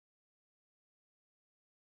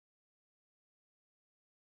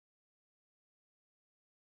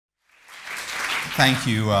Thank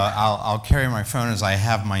you. I'll carry my phone as I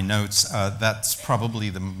have my notes. That's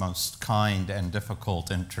probably the most kind and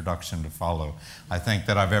difficult introduction to follow, I think,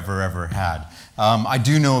 that I've ever had. I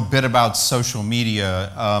do know a bit about social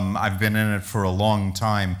media. I've been in it for a long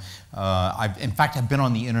time. In fact, I've been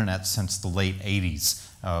on the internet since the late 80s,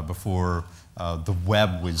 before the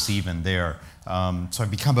web was even there. So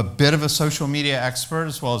I've become a bit of a social media expert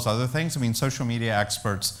as well as other things. I mean, social media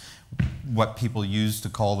experts, what people used to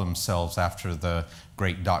call themselves after the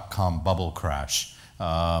great dot-com bubble crash.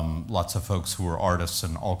 Lots of folks who were artists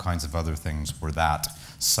and all kinds of other things were that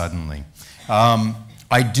suddenly.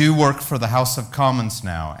 I do work for the House of Commons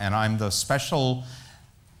now, and I'm the special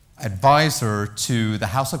advisor to the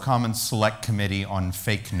House of Commons Select Committee on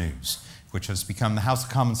Fake News, which has become the House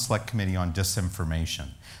of Commons Select Committee on Disinformation.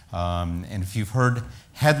 And if you've heard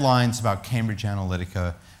headlines about Cambridge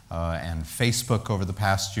Analytica and Facebook over the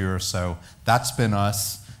past year or so, that's been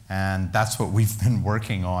us, and that's what we've been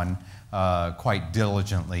working on quite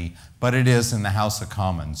diligently, but it is in the House of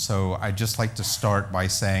Commons. So I'd just like to start by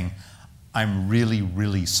saying I'm really,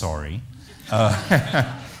 really sorry.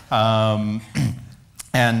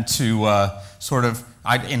 And to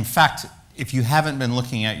in fact, if you haven't been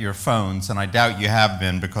looking at your phones, and I doubt you have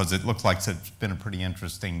been because it looks like it's been a pretty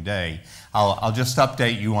interesting day, I'll just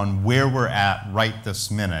update you on where we're at right this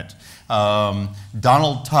minute.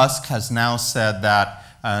 Donald Tusk has now said that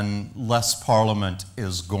unless Parliament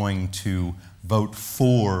is going to vote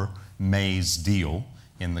for May's deal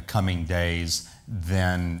in the coming days,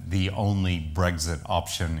 then the only Brexit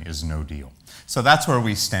option is no deal. So that's where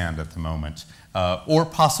we stand at the moment. Or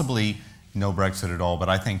possibly no Brexit at all, but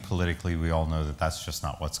I think politically we all know that that's just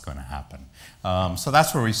not what's going to happen. So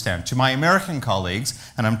that's where we stand. To my American colleagues,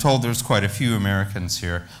 and I'm told there's quite a few Americans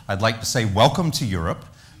here, I'd like to say welcome to Europe.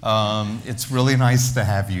 It's really nice to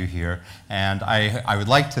have you here, and I would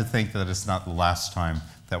like to think that it's not the last time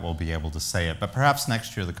that we'll be able to say it, but perhaps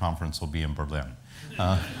next year the conference will be in Berlin.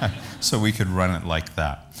 So we could run it like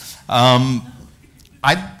that.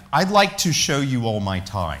 I'd like to show you all my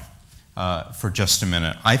tie. For just a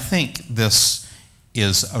minute. I think this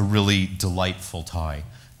is a really delightful tie,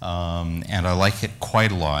 and I like it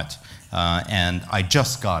quite a lot, and I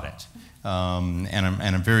just got it,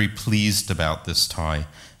 and I'm very pleased about this tie.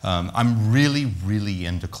 I'm really, really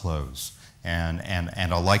into clothes, and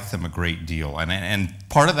I like them a great deal, and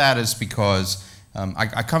part of that is because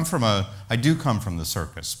I do come from the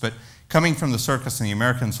circus, but coming from the circus, and the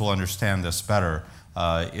Americans will understand this better,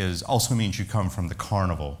 also means you come from the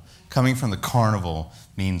carnival. Coming from the carnival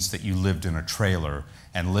means that you lived in a trailer,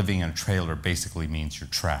 and living in a trailer basically means you're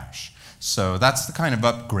trash. So that's the kind of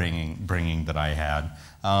upbringing that I had.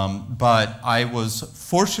 But I was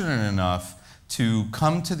fortunate enough to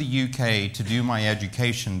come to the UK to do my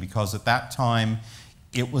education because at that time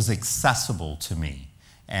it was accessible to me.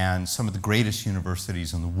 And some of the greatest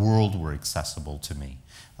universities in the world were accessible to me.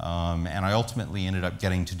 And I ultimately ended up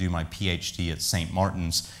getting to do my PhD at St.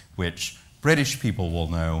 Martin's, which British people will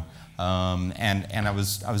know. And I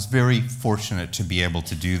was very fortunate to be able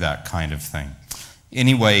to do that kind of thing.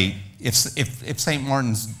 Anyway, if St.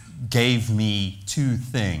 Martin's gave me two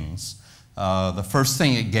things, the first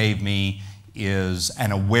thing it gave me is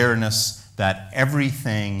an awareness that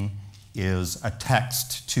everything is a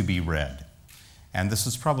text to be read. And this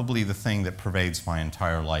is probably the thing that pervades my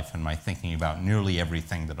entire life and my thinking about nearly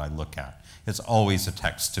everything that I look at. It's always a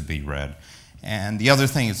text to be read. And the other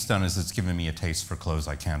thing it's done is it's given me a taste for clothes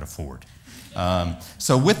I can't afford.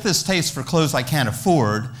 So with this taste for clothes I can't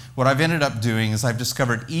afford, what I've ended up doing is I've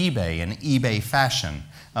discovered eBay and eBay fashion.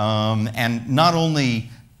 And not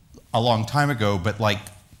only a long time ago, but like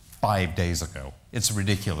 5 days ago. It's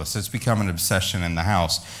ridiculous. It's become an obsession in the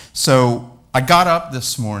house. So I got up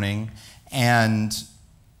this morning, and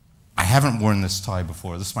I haven't worn this tie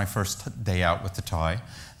before. This is my first day out with the tie.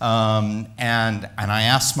 And I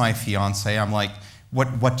asked my fiance, I'm like,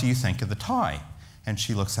 what do you think of the tie? And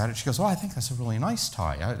she looks at it, she goes, oh, I think that's a really nice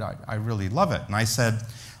tie. I really love it. And I said,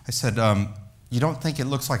 you don't think it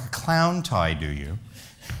looks like a clown tie, do you?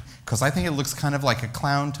 Because I think it looks kind of like a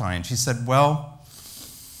clown tie. And she said, well,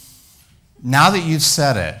 now that you've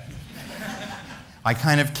said it, I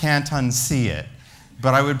kind of can't unsee it.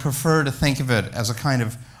 But I would prefer to think of it as a kind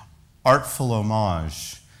of artful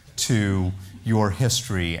homage to your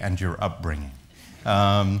history and your upbringing.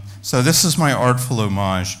 So this is my artful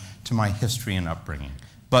homage to my history and upbringing.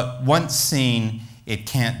 But once seen, it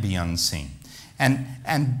can't be unseen. And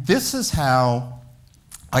this is how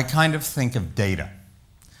I kind of think of data,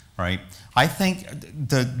 right? I think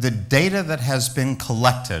the data that has been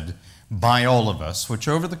collected by all of us, which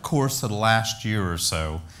over the course of the last year or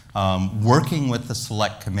so, working with the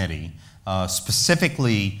Select Committee,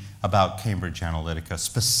 specifically about Cambridge Analytica,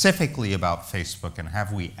 specifically about Facebook, and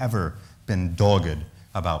have we ever been dogged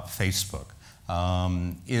about Facebook,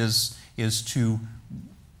 is to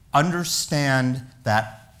understand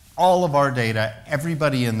that all of our data,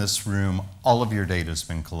 everybody in this room, all of your data has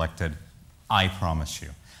been collected, I promise you.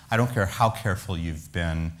 I don't care how careful you've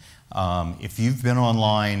been. If you've been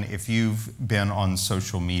online, if you've been on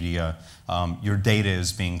social media, your data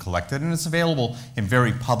is being collected, and it's available in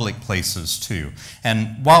very public places too.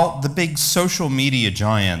 And while the big social media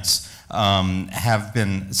giants have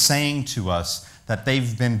been saying to us that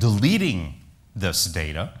they've been deleting this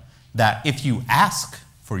data, that if you ask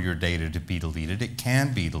for your data to be deleted, it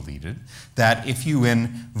can be deleted, that if you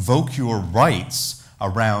invoke your rights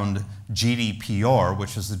around GDPR,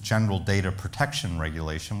 which is the General Data Protection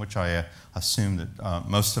Regulation, which I assume that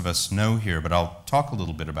most of us know here, but I'll talk a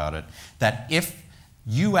little bit about it, that if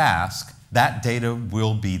you ask, that data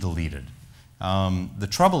will be deleted. The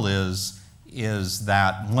trouble is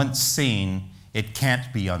that once seen, it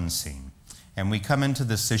can't be unseen. And we come into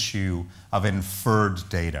this issue of inferred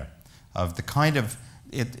data, of the kind of,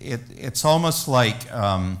 it's almost like,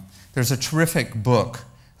 there's a terrific book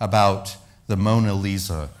about the Mona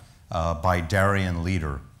Lisa by Darian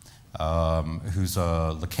Leader, who's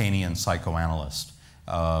a Lacanian psychoanalyst,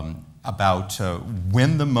 about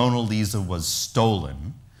when the Mona Lisa was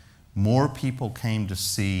stolen, more people came to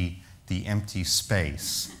see the empty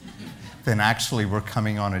space than actually were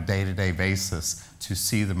coming on a day-to-day basis to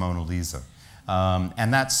see the Mona Lisa.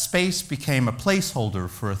 And that space became a placeholder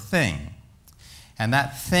for a thing. And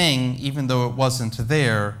that thing, even though it wasn't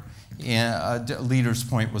there, Leader's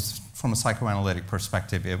point was, from a psychoanalytic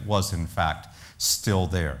perspective, it was in fact still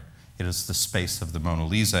there. It is the space of the Mona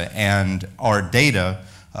Lisa, and our data,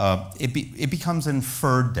 it becomes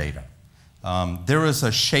inferred data. There is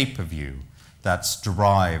a shape of you that's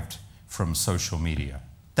derived from social media.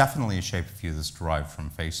 Definitely a shape of you that's derived from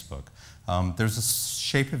Facebook. There's a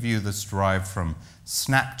shape of you that's derived from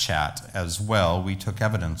Snapchat as well. We took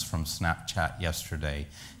evidence from Snapchat yesterday,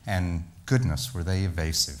 and goodness, were they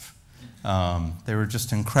evasive. They were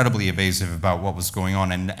just incredibly evasive about what was going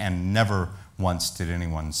on, and never once did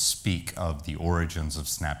anyone speak of the origins of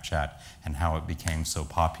Snapchat and how it became so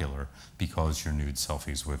popular because your nude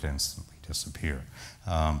selfies would instantly disappear.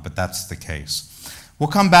 But that's the case. We'll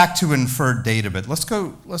come back to inferred data, but let's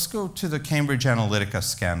go to the Cambridge Analytica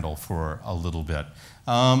scandal for a little bit.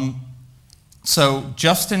 So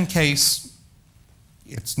just in case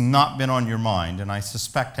it's not been on your mind, and I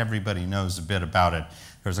suspect everybody knows a bit about it,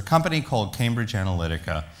 there's a company called Cambridge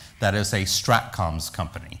Analytica that is a StratComs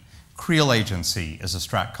company. Kriel.Agency is a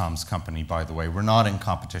StratComs company, by the way. We're not in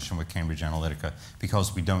competition with Cambridge Analytica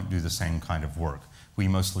because we don't do the same kind of work. We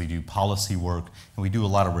mostly do policy work, and we do a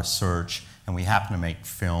lot of research, and we happen to make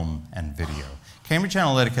film and video. Cambridge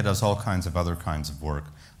Analytica does all kinds of other kinds of work.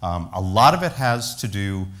 A lot of it has to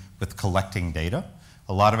do with collecting data.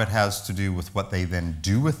 A lot of it has to do with what they then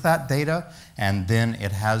do with that data, and then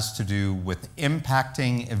it has to do with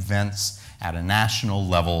impacting events at a national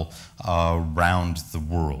level around the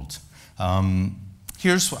world.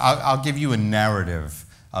 I'll give you a narrative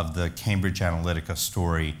of the Cambridge Analytica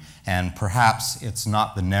story, and perhaps it's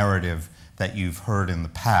not the narrative that you've heard in the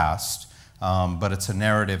past, but it's a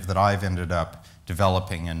narrative that I've ended up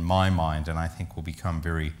developing in my mind, and I think will become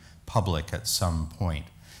very public at some point.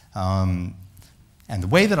 And the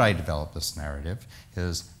way that I developed this narrative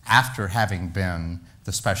is, after having been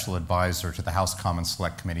the special advisor to the House Commons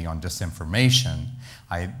Select Committee on Disinformation,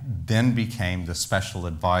 I then became the special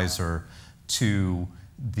advisor to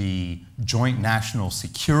the Joint National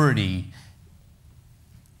Security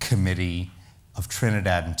Committee of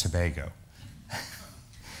Trinidad and Tobago,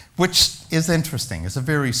 which is interesting. It's a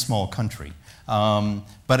very small country.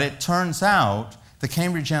 But it turns out the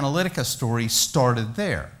Cambridge Analytica story started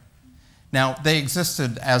there. Now, they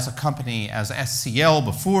existed as a company, as SCL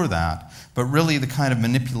before that, but really the kind of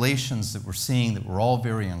manipulations that we're seeing that we're all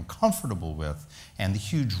very uncomfortable with, and the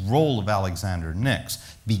huge role of Alexander Nix,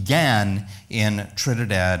 began in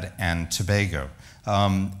Trinidad and Tobago.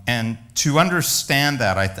 And to understand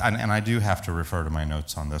that, and I do have to refer to my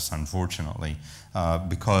notes on this, unfortunately,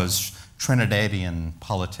 because Trinidadian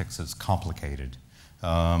politics is complicated.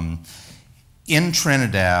 In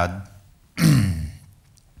Trinidad,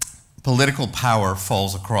 political power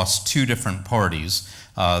falls across two different parties,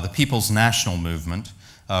 the People's National Movement,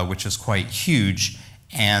 which is quite huge,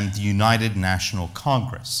 and the United National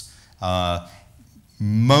Congress.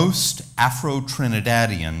 Most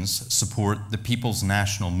Afro-Trinidadians support the People's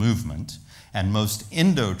National Movement, and most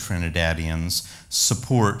Indo-Trinidadians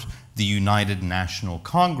support the United National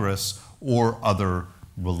Congress or other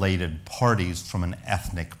related parties from an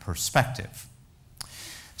ethnic perspective.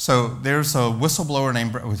 So there's a whistleblower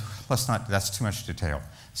named, that's too much detail,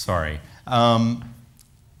 sorry. A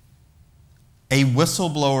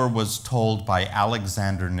whistleblower was told by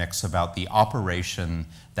Alexander Nix about the operation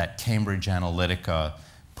that Cambridge Analytica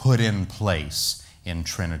put in place in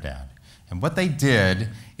Trinidad. And what they did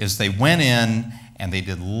is they went in and they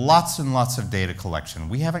did lots and lots of data collection.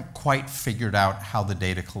 We haven't quite figured out how the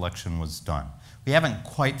data collection was done. We haven't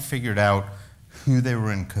quite figured out who they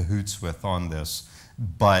were in cahoots with on this,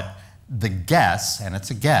 but the guess, and it's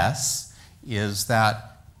a guess, is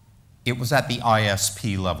that it was at the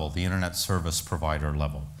ISP level, the Internet Service Provider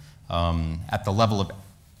level, at the level of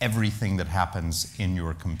everything that happens in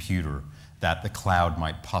your computer that the cloud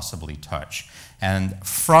might possibly touch. And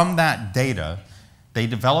from that data, they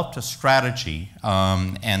developed a strategy,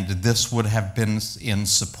 and this would have been in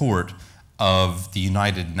support of the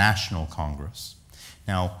United National Congress.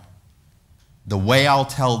 Now, the way I'll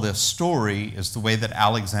tell this story is the way that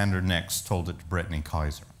Alexander Nix told it to Brittany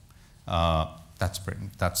Kaiser.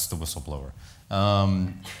 That's the whistleblower.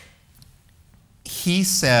 He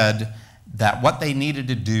said that what they needed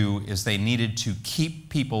to do is they needed to keep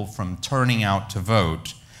people from turning out to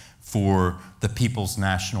vote for the People's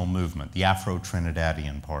National Movement, the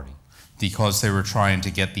Afro-Trinidadian Party, because they were trying to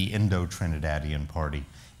get the Indo-Trinidadian Party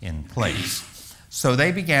in place. So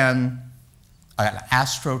they began an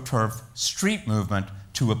AstroTurf street movement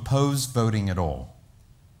to oppose voting at all.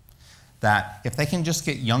 That if they can just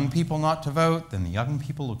get young people not to vote, then the young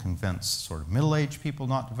people will convince sort of middle-aged people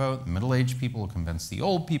not to vote, the middle-aged people will convince the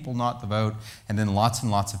old people not to vote, and then lots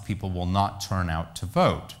and lots of people will not turn out to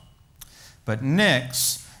vote. But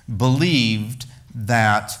Nix believed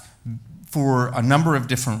that for a number of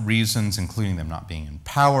different reasons, including them not being in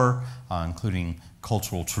power, including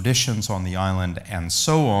cultural traditions on the island, and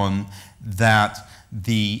so on, that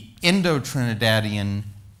the Indo-Trinidadian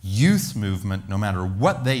youth movement, no matter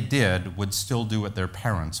what they did, would still do what their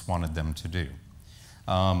parents wanted them to do.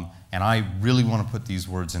 And I really want to put these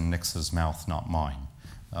words in Nix's mouth, not mine.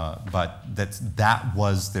 But that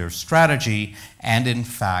was their strategy, and in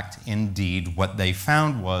fact, indeed, what they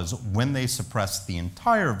found was when they suppressed the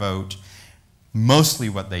entire vote, mostly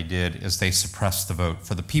what they did is they suppressed the vote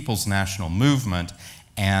for the People's National Movement,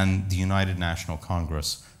 and the United National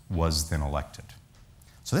Congress was then elected.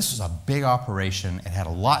 So this was a big operation. It had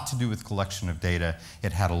a lot to do with collection of data.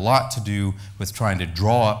 It had a lot to do with trying to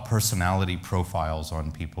draw up personality profiles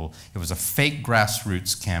on people. It was a fake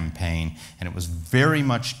grassroots campaign, and it was very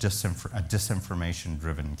much a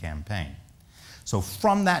disinformation-driven campaign. So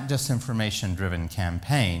from that disinformation-driven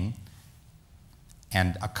campaign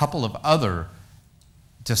and a couple of other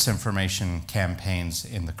disinformation campaigns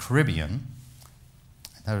in the Caribbean,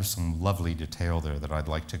 there's some lovely detail there that I'd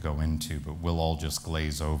like to go into, but we'll all just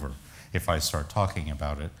glaze over if I start talking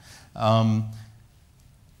about it.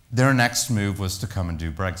 Their next move was to come and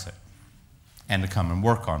do Brexit and to come and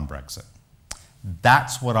work on Brexit.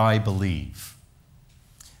 That's what I believe.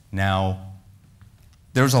 Now,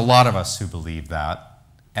 there's a lot of us who believe that,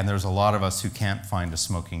 and there's a lot of us who can't find a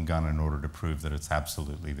smoking gun in order to prove that it's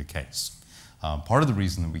absolutely the case. Part of the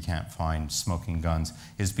reason that we can't find smoking guns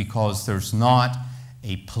is because there's not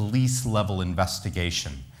a police-level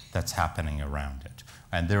investigation that's happening around it.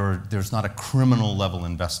 And there's not a criminal-level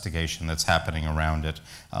investigation that's happening around it.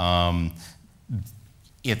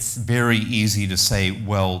 It's very easy to say,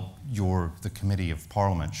 well, you're the Committee of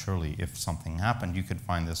Parliament, surely if something happened, you could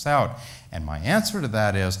find this out. And my answer to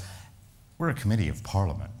that is, we're a Committee of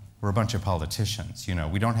Parliament. We're a bunch of politicians. You know,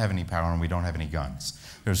 we don't have any power and we don't have any guns.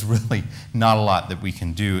 There's really not a lot that we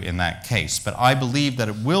can do in that case. But I believe that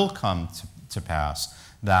it will come to pass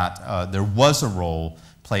that there was a role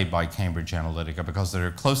played by Cambridge Analytica because they're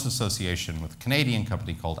a close association with a Canadian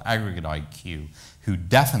company called Aggregate IQ, who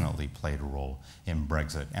definitely played a role in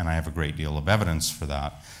Brexit, and I have a great deal of evidence for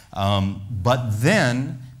that. But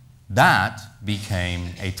then that became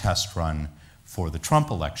a test run for the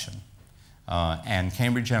Trump election. And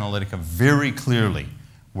Cambridge Analytica very clearly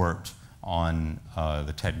worked on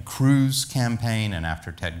the Ted Cruz campaign, and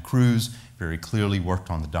after Ted Cruz, very clearly worked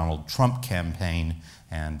on the Donald Trump campaign,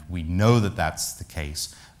 and we know that that's the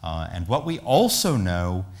case. And what we also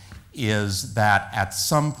know is that at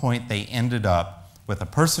some point they ended up with a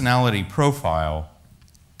personality profile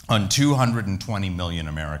on 220 million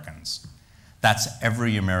Americans. That's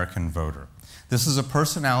every American voter. This is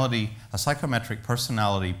a psychometric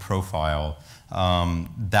personality profile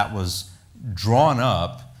that was drawn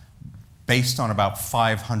up based on about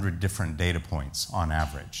 500 different data points on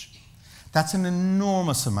average. That's an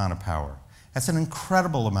enormous amount of power. That's an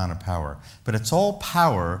incredible amount of power, but it's all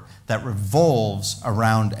power that revolves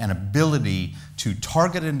around an ability to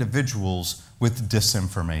target individuals with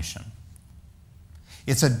disinformation.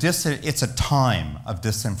 It's a time of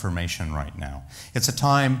disinformation right now. It's a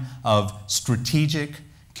time of strategic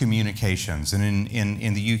communications, and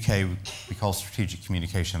in the UK we call strategic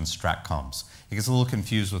communications StratComs. It gets a little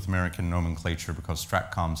confused with American nomenclature because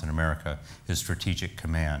StratComs in America is strategic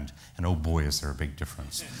command, and oh boy is there a big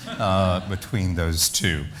difference between those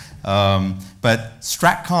two. But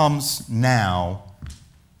StratComs now,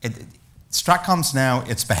 it's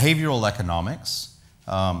behavioral economics,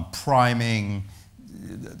 priming,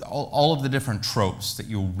 all of the different tropes that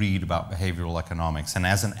you'll read about behavioral economics. And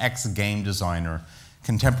as an ex-game designer,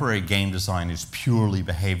 contemporary game design is purely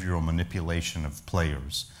behavioral manipulation of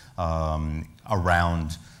players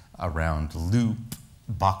around loop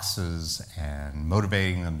boxes and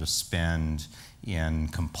motivating them to spend in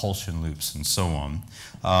compulsion loops and so on.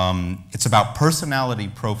 It's about personality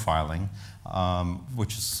profiling,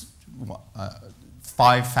 which is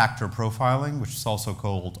five-factor profiling, which is also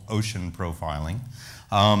called ocean profiling.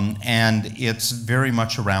 And it's very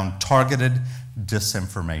much around targeted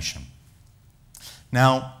disinformation.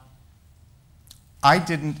 Now, I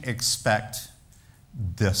didn't expect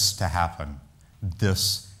this to happen,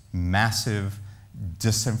 this massive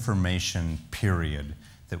disinformation period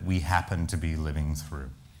that we happen to be living through.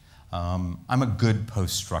 I'm a good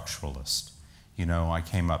post-structuralist. You know, I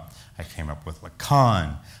came up with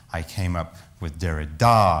Lacan, I came up with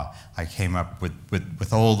Derrida, I came up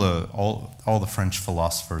with all the French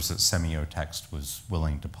philosophers that Semiotext was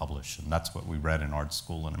willing to publish, and that's what we read in art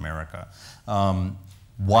school in America.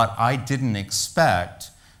 What I didn't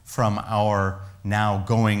expect from our now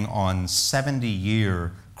going on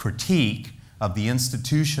 70-year critique of the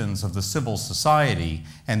institutions of the civil society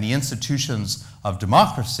and the institutions of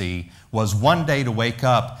democracy was one day to wake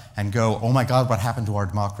up and go, oh my God, what happened to our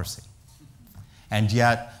democracy? And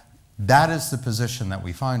yet, that is the position that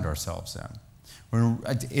we find ourselves in.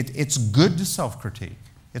 It's good to self-critique.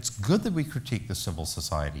 It's good that we critique the civil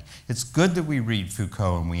society. It's good that we read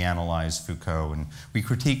Foucault and we analyze Foucault and we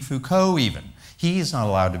critique Foucault even. He's not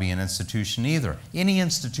allowed to be an institution either. Any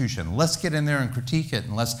institution, let's get in there and critique it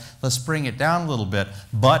and let's bring it down a little bit.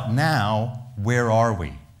 But now, where are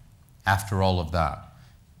we after all of that?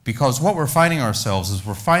 Because what we're finding ourselves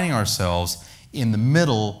in the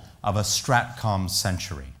middle of a StratCom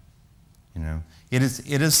century. You know, it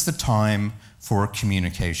is the time for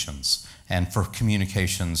communications and for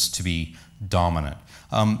communications to be dominant.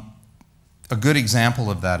 A good example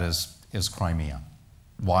of that is Crimea.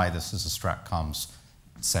 Why this is a StratComs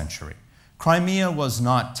century. Crimea was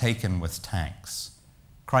not taken with tanks.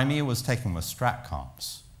 Crimea was taken with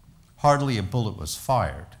StratComs. Hardly a bullet was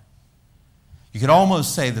fired. You could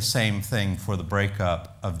almost say the same thing for the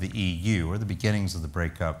breakup of the EU, or the beginnings of the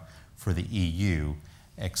breakup for the EU,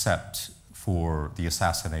 except for the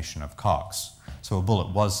assassination of Cox. So a bullet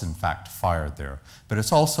was in fact fired there. But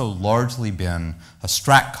it's also largely been a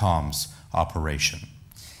StratComs operation.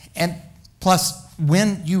 And plus,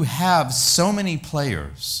 when you have so many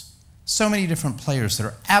players, so many different players that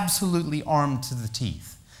are absolutely armed to the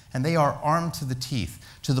teeth, and they are armed to the teeth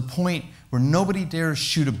to the point where nobody dares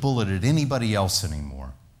shoot a bullet at anybody else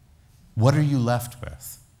anymore, what are you left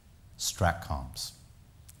with? StratComs.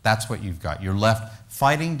 That's what you've got. You're left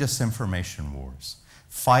fighting disinformation wars,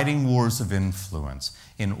 fighting wars of influence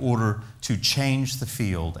in order to change the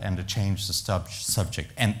field and to change the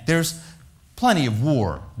subject. And there's plenty of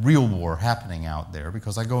war, real war happening out there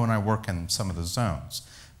because I go and I work in some of the zones.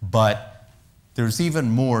 But there's even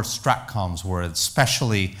more StratComs war,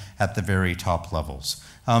 especially at the very top levels.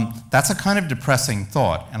 That's a kind of depressing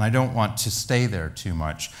thought, and I don't want to stay there too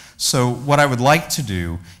much. So what I would like to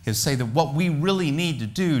do is say that what we really need to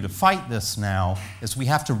do to fight this now is we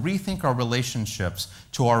have to rethink our relationships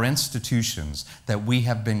to our institutions that we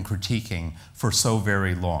have been critiquing for so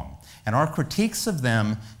very long. And our critiques of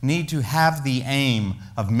them need to have the aim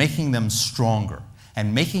of making them stronger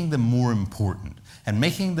and making them more important and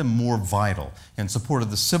making them more vital in support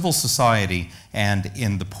of the civil society and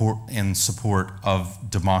in support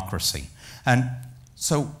of democracy. And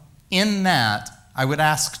so in that, I would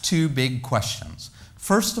ask two big questions.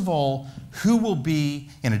 First of all, who will be,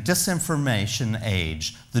 in a disinformation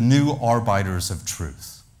age, the new arbiters of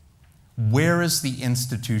truth? Where is the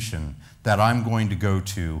institution that I'm going to go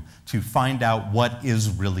to find out what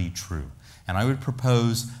is really true? And I would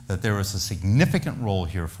propose that there is a significant role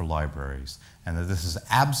here for libraries, and that this is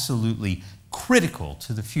absolutely critical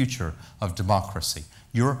to the future of democracy.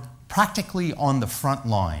 You're practically on the front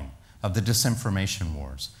line of the disinformation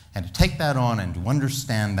wars, And to take that on and to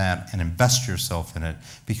understand that and invest yourself in it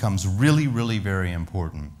becomes really, really very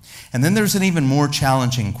important. And then there's an even more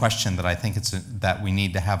challenging question that I think that we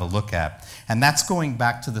need to have a look at, and that's going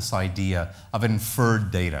back to this idea of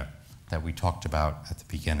inferred data that we talked about at the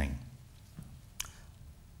beginning.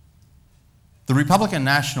 The Republican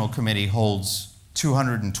National Committee holds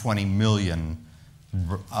 220 million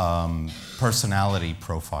personality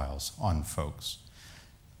profiles on folks.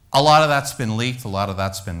 A lot of that's been leaked, a lot of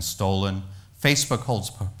that's been stolen. Facebook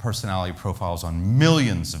holds personality profiles on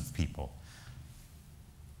millions of people.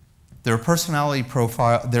 There are personality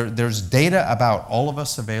there's data about all of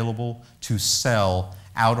us available to sell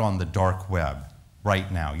out on the dark web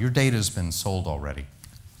right now. Your data has been sold already.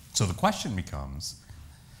 So the question becomes,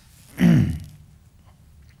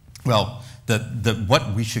 well,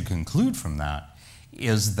 what we should conclude from that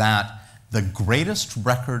is that the greatest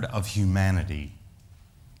record of humanity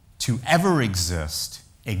to ever exist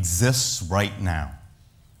exists right now.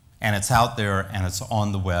 And it's out there, and it's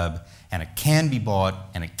on the web, and it can be bought,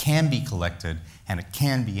 and it can be collected, and it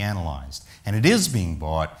can be analyzed. And it is being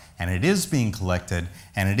bought, and it is being collected,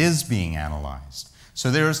 and it is being analyzed.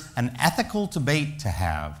 So there's an ethical debate to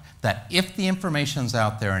have that if the information's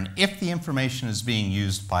out there, and if the information is being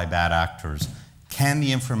used by bad actors, can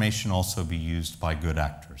the information also be used by good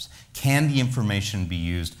actors? Can the information be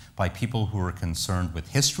used by people who are concerned with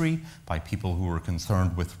history, by people who are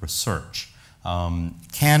concerned with research?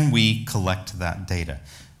 Can we collect that data?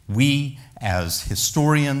 We as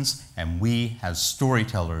historians and we as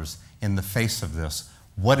storytellers in the face of this,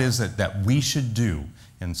 what is it that we should do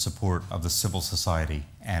in support of the civil society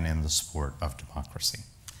and in the support of democracy?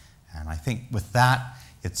 And I think with that,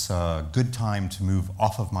 it's a good time to move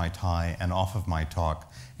off of my tie and off of my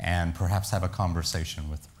talk and perhaps have a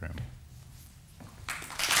conversation with the room.